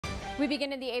We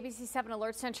begin in the ABC 7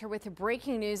 Alert Center with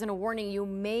breaking news and a warning. You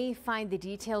may find the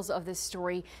details of this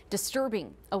story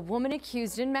disturbing. A woman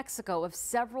accused in Mexico of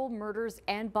several murders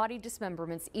and body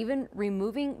dismemberments, even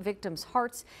removing victims'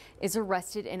 hearts, is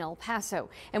arrested in El Paso.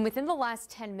 And within the last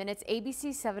 10 minutes,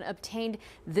 ABC 7 obtained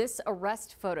this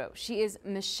arrest photo. She is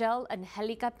Michelle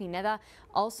Angelica Pineda,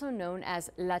 also known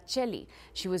as La Cheli.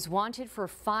 She was wanted for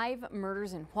 5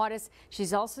 murders in Juarez.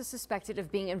 She's also suspected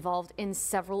of being involved in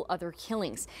several other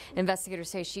killings. Investigators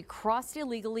say she crossed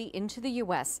illegally into the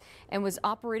U.S. and was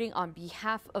operating on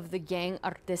behalf of the gang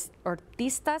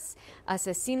Artistas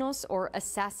Asesinos, or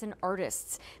assassin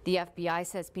artists. The FBI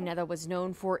says Pineda was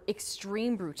known for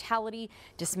extreme brutality,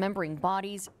 dismembering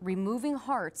bodies, removing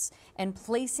hearts, and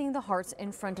placing the hearts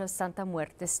in front of Santa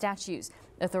Muerte statues.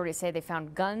 Authorities say they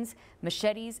found guns,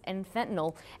 machetes, and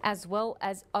fentanyl, as well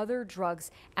as other drugs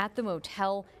at the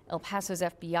motel. El Paso's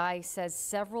FBI says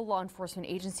several law enforcement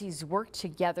agencies worked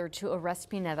together to arrest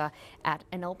Pineda at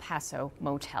an El Paso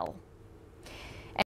motel.